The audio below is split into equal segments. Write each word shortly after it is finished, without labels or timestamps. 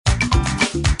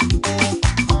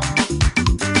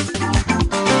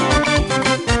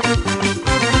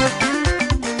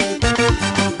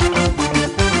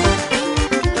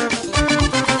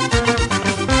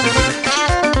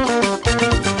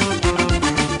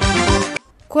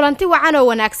kulanti wacan oo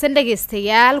wanaagsan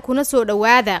dhageystayaal kuna soo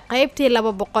dhawaada qaybtii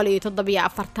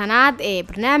 274aad ee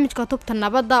barnaamijka tubta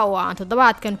nabadda oo aan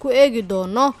toddobaadkan ku eegi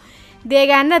doono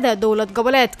deegaanada dowlad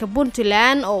goboleedka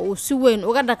Puntland oo uu si weyn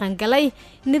uga dhaqan galay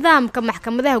nidaamka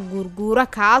maxkamadaha guurguura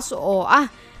kaas oo ah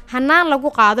hanaan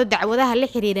lagu qaado dacwadaha la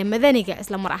xiriira madaniga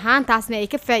isla mar ahaantaasna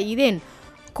ay ka faa'iideen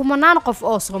kumanaan qof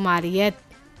oo Soomaaliyeed.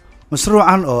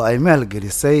 mashruucan oo ay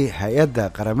maalgelisay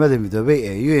hay'adda qaramada midoobay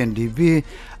ee UNDP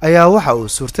ayaa waxa uu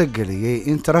suurto geliyay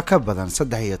in tiro ka badan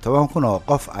 13,000 oo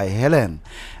qof ay heleen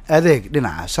adeeg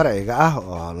dhinaca sharciga ah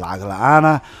oo lacag la'aan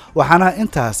ah waxaana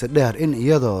intaas dheer in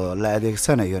iyadoo la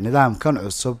adeegsanayo nidaamkan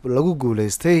cusub lagu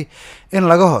guuleystay in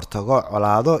laga hortago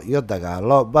colaado iyo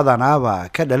dagaalo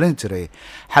badanaaba ka dhalan jiray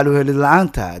xal u helid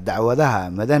la'aanta dacwadaha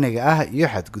madaniga ah iyo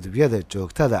xadgudubyada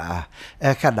joogtada ah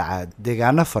ee ka dhaca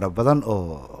deegaano fara badan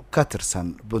oo ka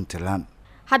tirsan Puntland.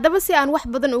 haddaba si aan wax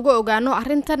badan uga ogaano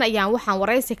arrintan ayaan waxaan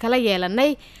waraysi kala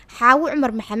yeelanay Xaawo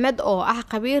Cumar Maxamed oo ah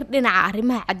qabiir dhinaca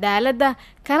arrimaha cadaaladda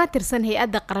kana tirsan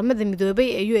hay'adda qaramada midoobay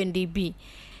ee UNDP.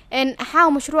 Xaawo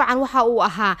mashruucan waxa uu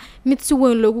ahaa mid si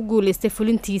weyn loogu guuleystay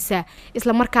fulintiisa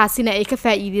isla markaasina ay ka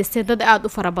faa'iideysteen dad aad u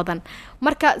fara badan.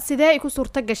 marka sidee ay ku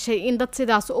suurto gashay in dad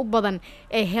sidaas u badan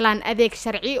ay helaan adeeg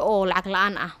sharci oo lacag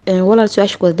la'aan ah? walaal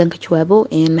su'aasha danka jawaabo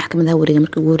maxkamadaha wareega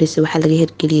markii ugu horeysay waxaa laga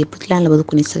hirgeliyay Puntland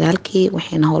 2009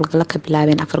 waxayna howlgalo ka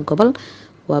bilaabeen 4 gobol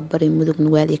waa Bari, Mudug,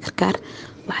 Nugaal iyo Karkaar.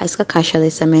 waxaa iska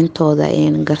kaashaday sameentooda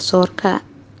garsoorka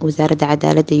wasaaradda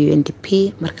cadaaladda UNDP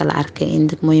marka la arkay in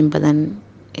degmooyin badan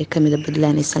ee kamida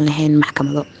Puntland aysan lahayn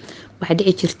maxkamado. waxaa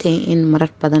dhici jirtay in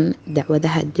marar badan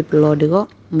dacwadaha dib loo dhigo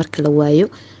marka la waayo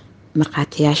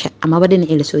marqaatiyaasha amaba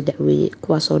dhinacii la soo dacweeyay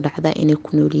kuwaas oo dhacda inay ku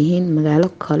nool yihiin magaalo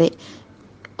kale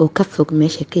oo ka fog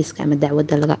meesha kiiska ama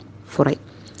dacwadda laga furay.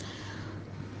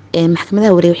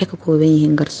 maxkamadaha wareeg waxay ka kooban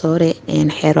yihiin garsoore,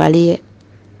 xeeraaliye,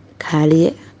 kaaliye,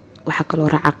 waxa kale oo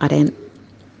raaca qareen.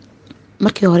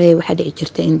 markii hore waxaa dhici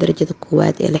jirtay in darajada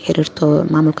koowaad ee la xiriirto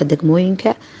maamulka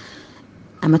degmooyinka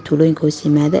ama tuulooyinka hoos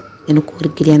yimaada inay ku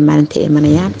wargeliyaan maalinta ay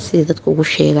imanayaan sidii dadku ugu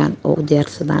sheegaan oo u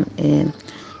diyaarsadaan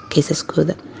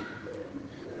kiisaskooda.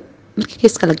 markii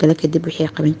kiiska la gala kadib waxay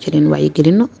qaban jireen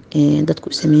wacyigelino dadku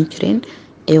u sameyn jireen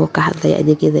ayagoo ka hadlaya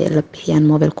adeegyada ay la bixiyaan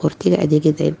mobile courtiga,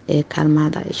 adeegyada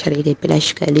kaalmada sharciga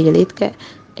bilaashka legal aidka,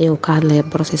 ayagoo ka hadlaya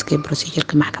processka iyo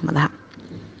procedureka maxkamadaha.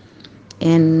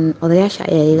 odayaasha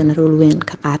ayaa iyagana rool weyn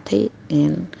ka qaatay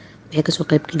waxay kasoo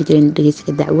qayb geli jireen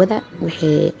dhageysiga dacwada,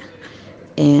 waxay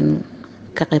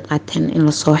ka qayb qaateen in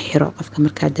la soo xiro qofka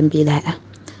markaa dambiilaha ah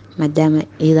maadaama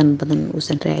ciidan badan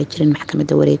uusan raaci jirin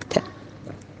maxkamadda wareegta.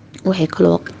 waxay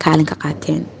kaloo kaalin ka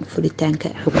qaateen fulitaanka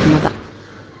xukuumadda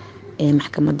ee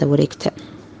maxkamadda wareegta.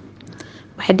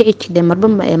 waxay dhici jirtay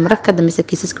marar ka dambeysa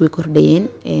kiisaska way kordhayeen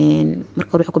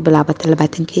marka hore waxay ku bilaabatay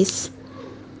 20 kiis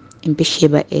in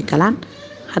bishiiba ay galaan,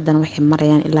 haddana waxay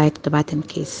marayaan ilaa 70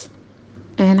 kiis.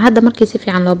 hadda markii si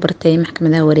fiican loo bartay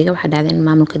maxkamadaha wareega waxaa dhacday in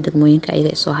maamulka degmooyinka ayaga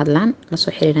ay soo hadlaan la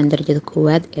soo xiriiraan darajada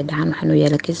koowaad ee dhahan waxaan u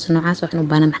yeelay kiis noocaas waxaan u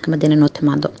baahnaa maxkamadda inay noo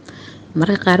timaado.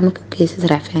 mararka qaar marka kiisas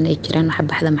racfaan ay jiraan waxaa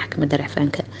baxda maxkamadda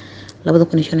racfaanka.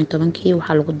 2015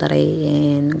 waxaa lagu daray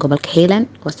gobolka Highland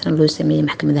oo sanad loo sameeyay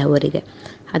maxkamadaha wareega.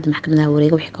 hadda maxkamadaha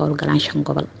wareega waxay ka howlgalaan 5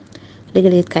 gobol.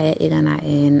 legal aidka ayaa iyagana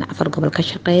 4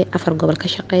 gobol ka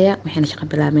shaqeeya waxayna shaqo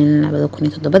bilaabeen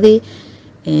 2007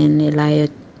 ilaa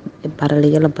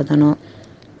baraligal badano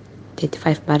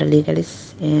 35 baraligalis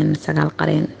 9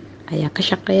 qareen ayaa ka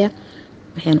shaqeeya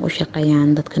waxayna u shaqeeyaan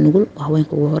dadka nugul oo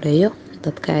haweenka ugu horeeyo,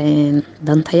 dadka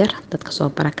danta yar, dadka soo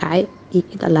barakacay iyo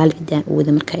cid allaale cidaan u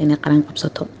wada marka inay qaran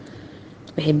qabsato.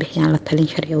 waxay bixiyaan la talin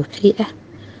sharci oo free ah,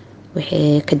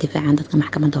 waxay ka difaacaan dadka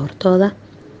maxkamadda hortooda,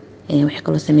 waxay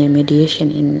kaloo sameeyaan mediation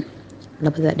in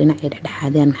labada dhinac ay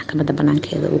dhexdhexaadiyaan maxkamadda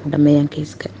banaankeeda ugu dhameeyaan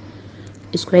kiiska.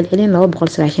 isku celcelin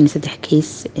 293 kiis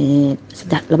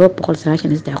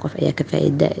 293 qof ayaa ka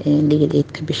faa'iida legal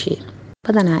aidka bishii.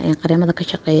 badanaa qareemada ka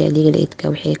shaqeeya legal aidka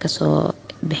waxay kasoo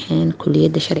baxeen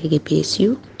kulliyadda sharciga PSU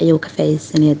ayagoo ka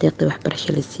faa'iideysanaya deeqda waxbarasho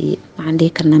la siiyay. waxaan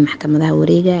dhihi karnaa maxkamadaha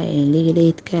wareega legal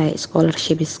aidka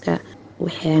scholarshipska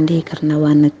waxaan dhihi karnaa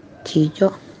waa natiijo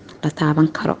la taaban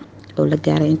karo oo la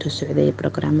gaaray intuu socday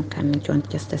programkan Joint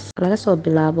Justice. laga soo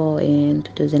bilaabo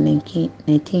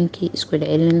 2019 isku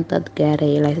celcelin dad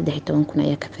gaaray ilaa 13,000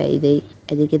 ayaa ka faa'iiday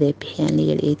adeegyada ay bixiyaan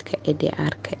legal aidka,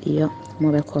 ADR-ka iyo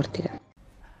mobile courtiga.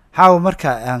 Xaawo marka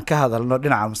aan ka hadalno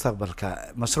dhinaca mustaqbalka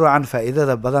mashruucan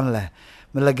faa'iidada badan leh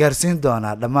ma la gaarsiin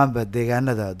doonaa dhammaanba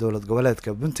deegaanada dowlad goboleedka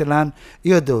Puntland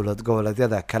iyo dowlad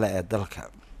goboleedyada kale ee dalka?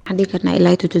 waxaan dhihi karnaa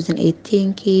ilaa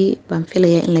 2018 baan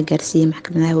filayaa in la gaarsiiyay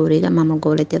maxkamadaha wareega maamul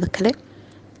goboleedyada kale.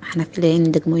 waxaana filayaa in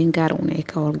degmooyin gaar ah ay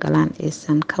ka howlgalaan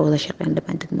aysan ka wada shaqeyn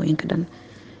dhammaan degmooyinka dhan.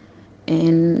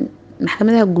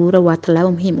 maxkamadaha guura waa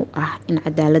tallaabo muhiim u ah in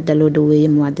cadaaladda loo dhaweeyo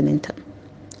muwaadiniinta.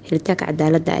 helitaanka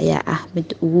cadaaladda ayaa ah mid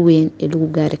ugu weyn ee lagu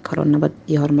gaari karo nabad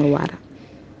iyo horumar waara.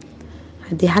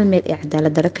 haddii hal meel ay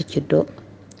cadaalad darro ka jirto,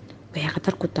 waxay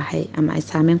khatar ku tahay ama ay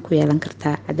saameyn ku yeelan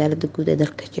kartaa cadaaladda guud ee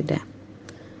dalka jira.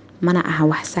 mana aha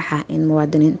wax sax ah in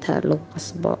muwaadiniinta lagu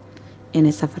qasbo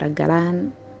inay safar galaan,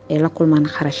 ay la kulmaan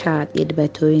kharashaad iyo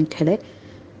dhibaatooyin kale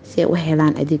si ay u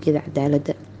helaan adeegyada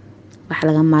cadaaladda. waxaa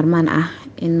laga maarmaan ah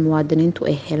in muwaadiniintu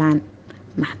ay helaan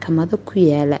maxkamado ku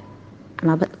yaala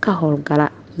amaba ka howlgala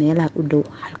meelaha u dhow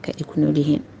halka ay ku nool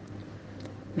yihiin.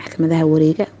 maxkamadaha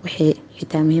wareega waxay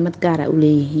xitaa muhiimad gaar ah u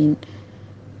leeyihiin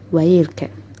waayeelka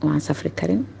oo aan safri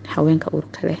karin, haweenka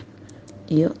uurka leh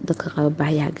iyo dadka qaba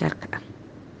baahiyaha gaarka ah.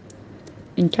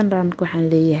 in general marka waxaan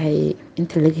leeyahay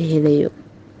inta laga helayo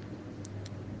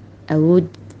awood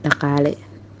dhaqaale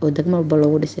oo degmo walba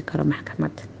loogu dhisi karo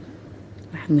maxkamad,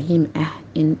 waxaa muhiim ah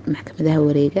in maxkamadaha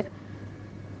wareega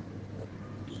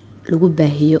lagu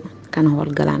baahiyo kana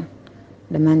howlgalaan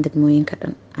dhammaan degmooyinka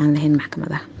dhan aan lahayn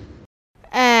maxkamadaha.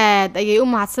 aad ayay u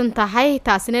mahadsan tahay.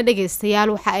 taasina dhegaystayaal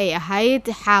waxa ay ahayd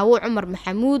Xaawo Cumar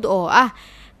Maxamuud oo ah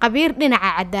qabiir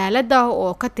dhinaca cadaaladda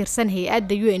oo ka tirsan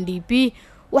hay'adda UNDP,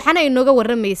 waxaana inooga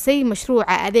waramaysay mashruuca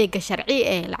adeega sharci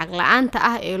ee lacag la'aanta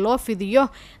ah ee loo fidiyo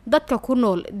dadka ku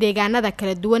nool deegaanada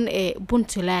kala duwan ee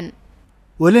Puntland.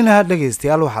 welina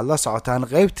dhegaystayaal waxaad la socotaan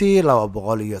qaybtii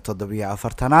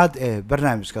 274aad ee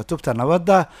barnaamijka tubta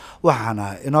nabadda, waxaana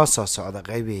inoo soo socda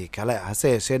qaybihii kale. hase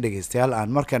yeeshee dhegaystayaal aan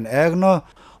markan eegno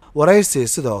waraysi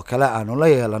sidoo kale aanu la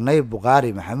yeelanay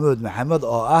Buqaari Maxamuud Maxamed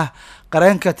oo ah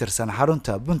qareen ka tirsan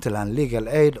xarunta Puntland Legal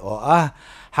Aid oo ah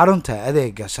xarunta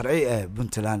adeega sharci ee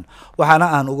Puntland. waxaana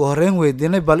aan ugu horeyn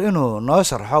weydiinay bal inuu noo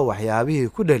sharxo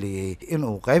waxyaabihii ku dhaliyay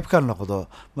inuu qayb ka noqdo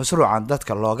mashruucan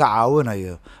dadka looga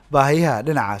caawinayo baahiyaha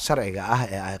dhinaca sharciga ah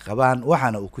ee ay qabaan.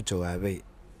 waxaana uu ku jawaabay: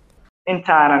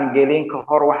 intaanan gelin ka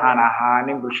hor waxaan ahaa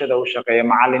nin bulshada u shaqeeya,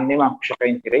 macallinnimaan ku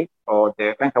shaqayn jiray oo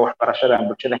dhanka waxbarashada aan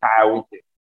bulshada ka caawin jiray.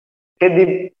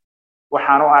 kadib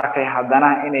waxaan u arkay haddana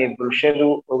inay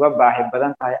bulshadu uga baahi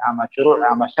badan tahay ama shuruuc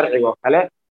ama sharciga oo kale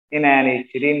inaanay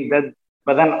jirin dad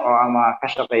badan oo ama ka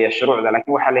shaqeeya shuruucda,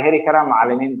 laakiin waxaa la heli karaa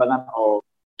macallimiin badan oo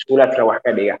iskuulaadka wax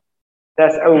ka dhiga.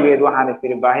 saas awgeed waxaan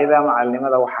tiri baahida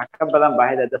macallimada waxaa ka badan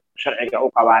baahida dadku sharciga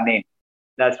u qabaaneen.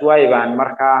 taas waay baan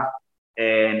markaa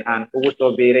aan ugu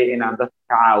soo biiray inaan dadka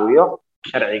ka caawiyo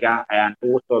sharciga, ayaan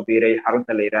ugu soo biiray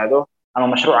xarunta la yiraahdo ama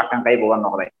mashruuca kan qayb uga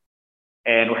noqday.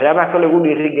 waxyaabaha kale ugu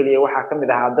dhiirigeliyay waxaa ka mid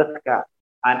ahaa dadka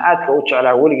aan aadka u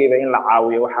jeclaa weligeyba in la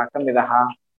caawiyo. waxaa ka mid ahaa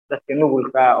dadka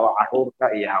nugulka oo caruurta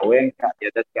iyo haweenka iyo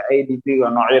dadka IDP-ga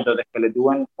noocyadooda kala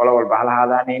duwan, qolo walba ha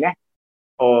lahaadaanine,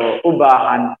 oo u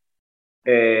baahan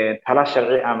talo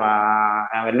sharci ama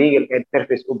legal aid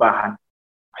service u baahan.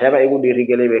 waxyaabaha igu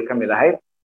dhiirigeliyay bay ka mid ahayd.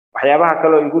 waxyaabaha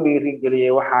kale oo igu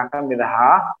dhiirigeliyay waxaa ka mid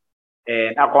ahaa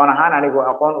aqoon ahaan anigoo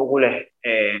aqoon ugu leh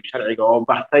sharciga oo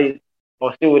bartay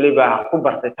oo si weliba ku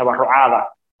bartay tabarucaada,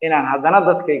 inaan haddana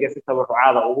dadkayga si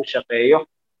tabarucaada ugu shaqeeyo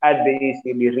aad bay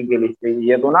iisii dhiirigelisay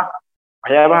iyaduna.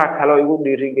 waxyaabaha kale oo igu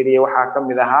dhiirigeliyay waxaa ka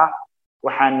mid ahaa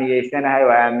waxaan niyeysanahay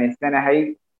oo aaminsanahay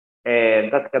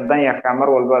dadka danyarka mar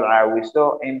walbood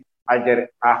caawiso in ajar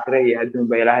aakhire iyo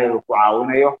adduunba ilaahay uu ku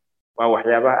caawinayo. waa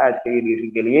waxyaabaha aadka ii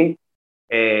dhiirigeliyey.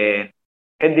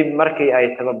 kadib markii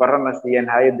ay tababarana siiyeen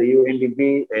hay'adda UNDP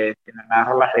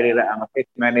seminaaro la xiriira ama case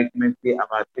management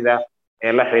ama sida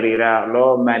la xiriira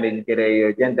loo manage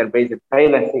gareeyo gender based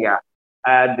violence-ga,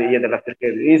 aad bay iyada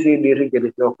laftirkeedu iisii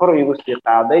dhiirigelisay oo kor igu sii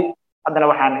qaaday. haddana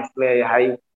waxaan isleeyahay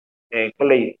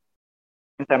kolley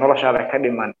inta noloshaada ka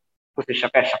dhiman kusii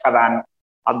shaqee shaqadan,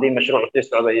 haddii mashruuc sii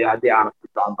socdo iyo haddii aanad sii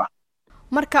soconba.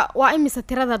 marka waa imise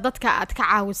tirada dadka aad ka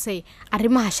caawisay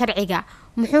arrimaha sharciga?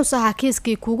 muxuuse ahaa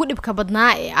kiiskii kuugu dhibka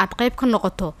badnaa ee aad qayb ka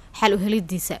noqoto xal u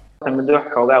helidiisa? muddo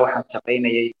xoogaa waxaan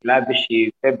shaqaynayay ilaa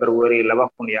bishii February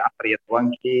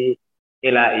 2014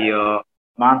 ilaa iyo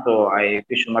maanta oo ay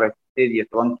bishu maray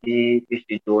 18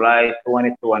 bishii July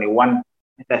 2021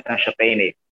 intaasaan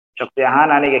shaqaynayay. shaqsi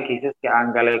ahaan aniga kiisaska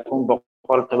aan galay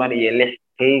 116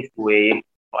 case weeye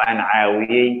oo aan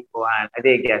caawiyey oo aan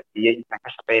adeegaas siiyey intaan ka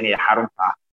shaqaynaya xarunta.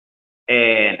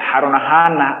 xarun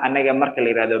ahaanna anaga marka la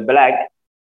yiraahdo Black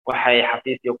waxay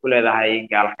xafiisyo ku leedahay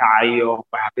Gaalkacyo,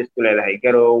 waxay xafiis ku leedahay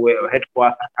Garowe oo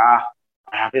headquarter-ka ah,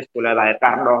 waxay xafiis ku leedahay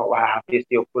Qardho, waxay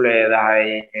xafiisyo ku leedahay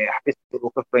xafiiska uu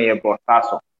ka furan yahay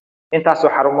Boosaaso. intaasoo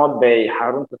xarumood bay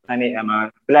xarunta tani ama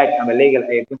Black ama Legal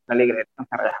Aid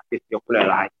Center ay xafiisyo ku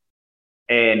leedahay.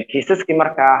 kiisaskii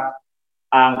markaa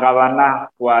aan qabana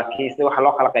waa kiis waxa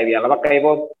loo kala qaybiyaa laba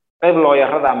qaybood. qayb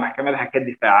looyarada maxkamadaha ka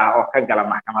difaaca oo ka gala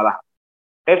maxkamadaha.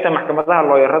 qaybta maxkamadaha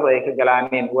looyarada ay ka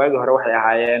galaaneen waagi hore waxay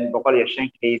ahaayeen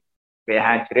 105 case bay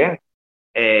ahaan jireen.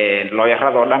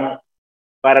 looyaradoo dhan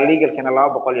paralegalkana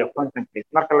 250 case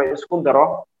marka la isku daro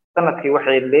sanadkii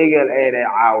waxay legal aid ay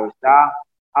caawisaa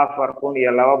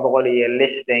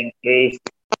 4260 case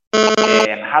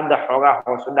hadda xoogaa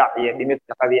hoos u dhac iyo dhimid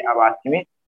shaqadii abaatimi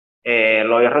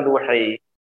looyaradu waxay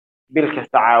bil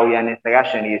kasta caawiyaan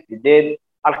 98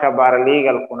 halka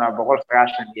paralegalkuna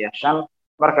 195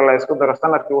 marka la isku daro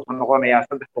sanadkii wuxuu noqonayaa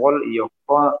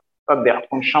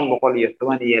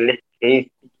 300,516 case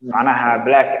macnaha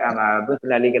black ama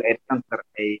Puntland Legal Aid Center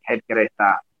ay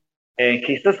xirgiraysaa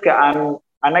kiisaska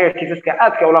anaga kiisaska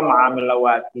aadka ula macaamila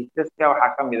waa kiisaska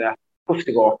waxaa ka mid ah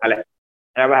kufsiga oo kale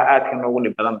waxyaabaha aadka noogu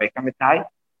dhib badan bay ka mid tahay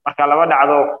marka laba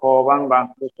dhacdo kooban baan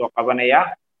ku soo qabanayaa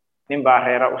nin baa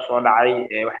reera u soo dhacay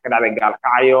wax ka dhacday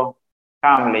gaalkacayo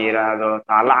kaam la yiraahdo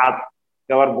Taalacad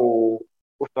gabar buu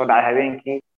u soo dhacay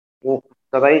habeenkii wuu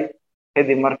kufsaday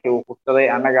kadib markii uu kufsaday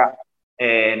anaga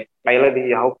qayladii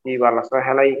iyo hawkii baa la soo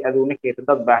helay aduu ninkii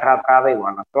dad baa raad qaaday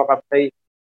waa la soo qabtay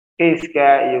kiiska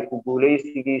iyo ku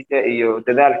guuleysigiisa iyo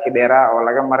dadaalkii dheeraa oo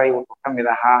laga maray wuxuu ka mid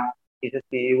ahaa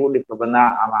kiisaskii igu dhibka badnaa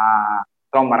ama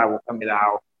soo mara wuu ka mid ahaa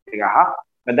oo kufsiga ahaa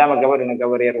maadaama gabadhuna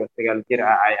gabar yar oo 9 jir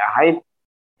ah ay ahayd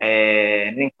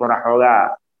ninkuna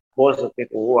xoogaa positive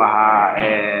uu ahaa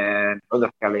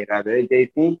cudurka la yiraahdo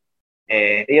HIV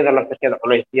iyada laftirkeeda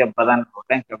culaysyo badan oo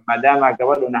dhanka maadaama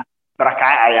gabadhuna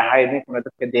barakaca ay ahayd ninkuna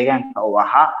dadka deegaanka uu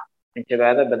ahaa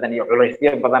intibaado badan iyo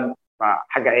culaysyo badan baa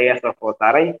xagga iga soo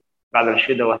footaaray bacda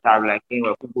shida wataab laakiin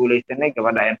waa ku guuleysanay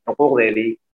gabadha in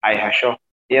xuquuqdeedii ay hesho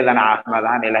iyadana caafimaad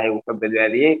ahaan ilaahay uu ka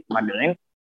badbaadiyay ma dhicin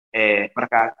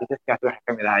marka kiisaskaas waxa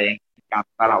ka mid ahaayeen kiiskan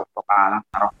salaha uu soo qaadan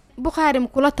karo Bukhari ma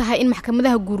kula tahay in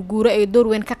maxkamadaha guurguura ay door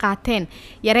weyn ka qaateen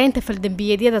yareynta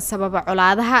faldambiyeedyada sababa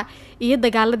colaadaha iyo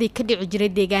dagaaladii ka dhici jiray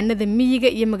deegaanada miyiga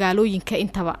iyo magaalooyinka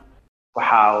intaba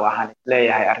waxaan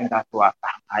isleeyahay arrintaas waa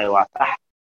sax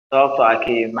sababtoo ah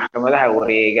maxkamadaha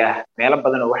wareega meelo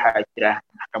badan oo waxaa jira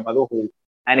maxkamaduhu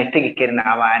aanay tegi karin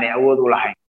ama aanay awood u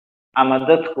lahayn ama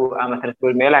dadku ama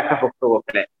transport meelaha ka fog oo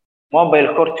kale mobile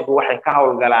courtigu waxay ka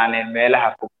hawlgalaan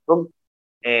meelaha fog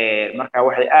marka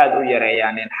waxay aad u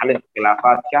yareeyaan xalinta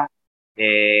khilaafaadka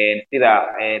sida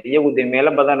iyagu de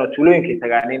meelo badan oo tuulooyinka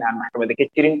tagaan aan maxkamada ka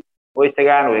jirin way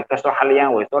tagaan way ka soo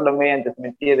xaliyaan way soo dhameeyaan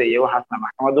dadmentiyada iyo waxaasna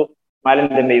maxkamadu maalin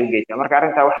dambe u geeysaa marka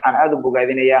arrinta waxaan aad u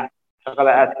bogaadinayaa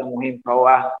shaqada aadka muhiimka u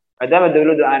ah maadaama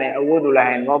dawladdu aanay awood u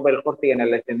lahayn mobile courtigana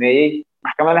la sameeyay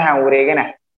maxkamadahan wareegana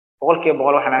 100%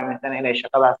 waxaan aaminsanahay inay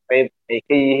shaqadaas qayb ay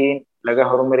ka yihiin laga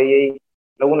horumariyay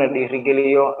laguna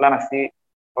dhiirigeliyo lana sii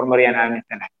horumariyaan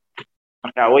aaminsanahay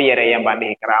marka way yareeyaan baan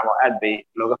dhihi karaa ama aad bay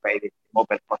looga faa'iideystay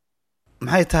mobile court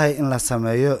maxay tahay in la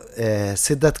sameeyo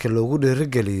si dadka loogu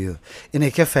dhiirigeliyo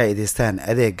inay ka faa'iideystaan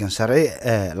adeegan sharci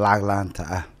ee lacag la'aanta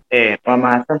ah waa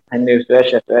mahadsantahay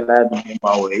su'aasha aad muhiim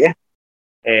ah weeye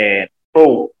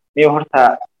horta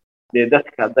dee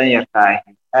dadka danyarta ah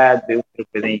aad bay u kala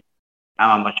badan yihiin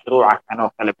ama mashruuca kan oo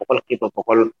kale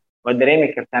 100% waa dareemi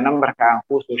kartaa numberka aan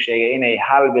kuu soo sheegay inay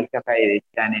hal bil ka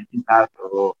faa'iideystaan intaas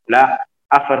oo ilaa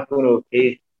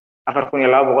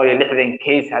 4,260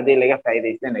 case haddii laga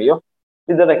faa'iideysanayo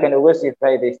si dadka kan uga sii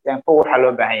faa'iideystaan waxaa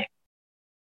loo baahan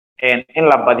yahay in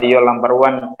la badiyo number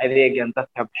 1 adeegan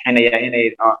dadka bixinaya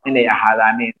inay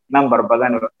ahaadaan number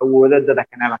badan oo awoodo dadka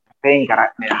kana la kafayn kara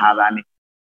inay ahaadaan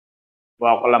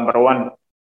waa number 1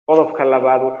 qodobka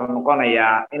labaad wuxuu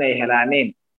noqonayaa inay helaan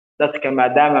dadka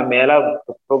maadaama meelo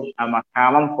fog ama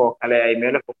kaamamka oo kale ay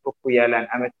meelo fog ku yaalaan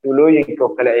ama tuulooyinka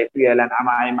oo kale ay ku yaalaan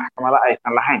ama ay maxkamada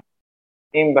aysan lahayn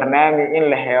in barnaamij in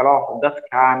la helo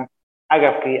dadkan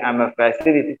agabkii ama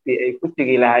facilities ay ku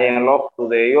tagi lahaayeen loo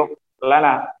fududeeyo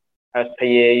lana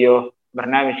tayeeyo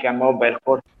barnaamijkan mobile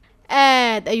court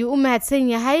aad ayuu u mahadsan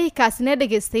yahay kaasina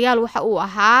dhageystayaal waxa uu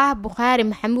ahaa Bukhari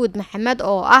Maxamuud Maxamed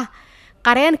oo ah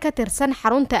qareen ka tirsan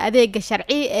xarunta adeega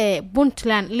sharci ee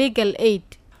Puntland Legal Aid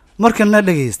markana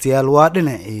dhageystayaal waa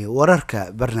dhinacii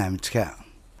wararka barnaamijka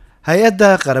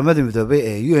hay-adda qaramada midoobay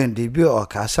ee UNDP oo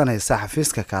kaashanaysa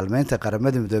xafiiska kaalmeynta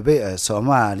qaramada midoobay ee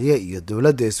Soomaaliya iyo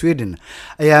dawladda Sweden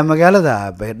ayaa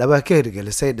magaalada Baydhabo ka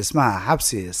hirgelisay dhismaha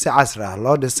xabsi si casri ah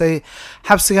loo dhisay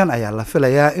xabsigan ayaa la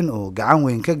filayaa in uu gacan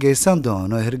weyn ka geysan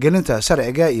doono hirgelinta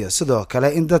sharciga iyo sidoo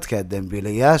kale in dadka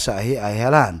dambiilayaasha ahi ay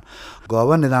helaan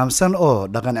goobo nidaamsan oo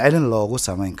dhaqan celin loogu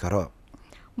sameyn karo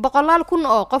 100,000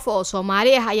 oo qof oo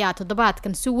Soomaali ah ayaa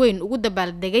toddobaadkan si weyn ugu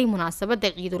dabaaldegay munaasabadda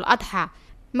Ciidul Adha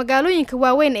magaalooyinka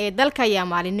waaweyn ee dalka ayaa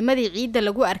maalinnimadii ciidda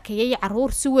lagu arkayay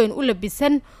caruur si weyn u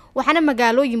labisan waxaana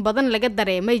magaalooyin badan laga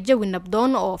dareemay jawi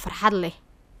nabdoon oo farxad leh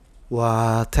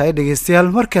waa tahay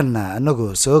dhageystayaal markana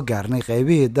anagoo soo gaarnay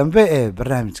qaybihii dambe ee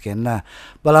barnaamijkeena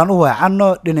bal aan u weecanno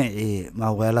dhinacii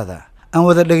maaweelada aan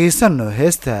wada dhagaysanno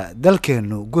heesta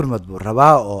dalkeennu gurmad buu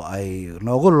rabaa oo ay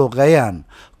noogu luuqeeyaan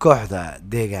kooxda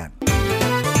deegaan.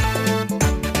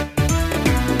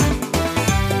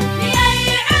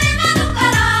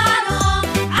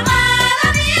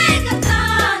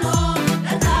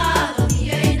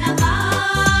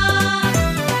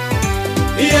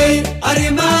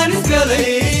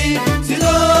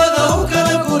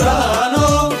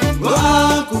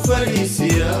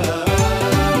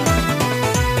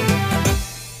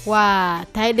 waa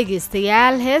tahay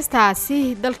dhegaystayaal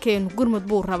heestaasi dalkeenu gurmud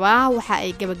buu rabaa waxa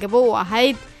ay gabagabo u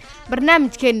ahayd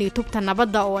barnaamijkeennii tubta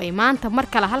nabadda oo ay maanta mar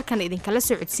kale halkan idinkala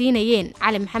socodsiinayeen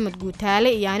cali maxamed guutaale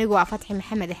iyo anigoo ah Fatxi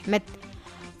Maxamed Axmed.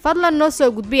 fadlan noo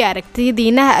soo gudbiya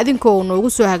aragtiyadiina adinkoo noogu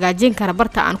soo hagaajin kara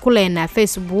barta aan ku leenahay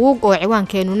Facebook oo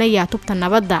ciwaankeenuna yahay tubta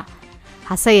nabadda.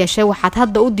 hase yeeshee waxaad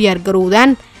hadda u diyaar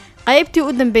garowdaan qaybtii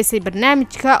u dambeysay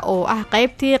barnaamijka oo ah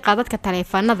qaybtii qadadka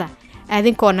taleefanada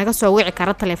adinkoo naga soo wici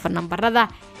kara taleefan nambarada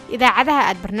idaacadaha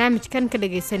aad barnaamijkan ka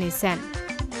dhageysanaysaan.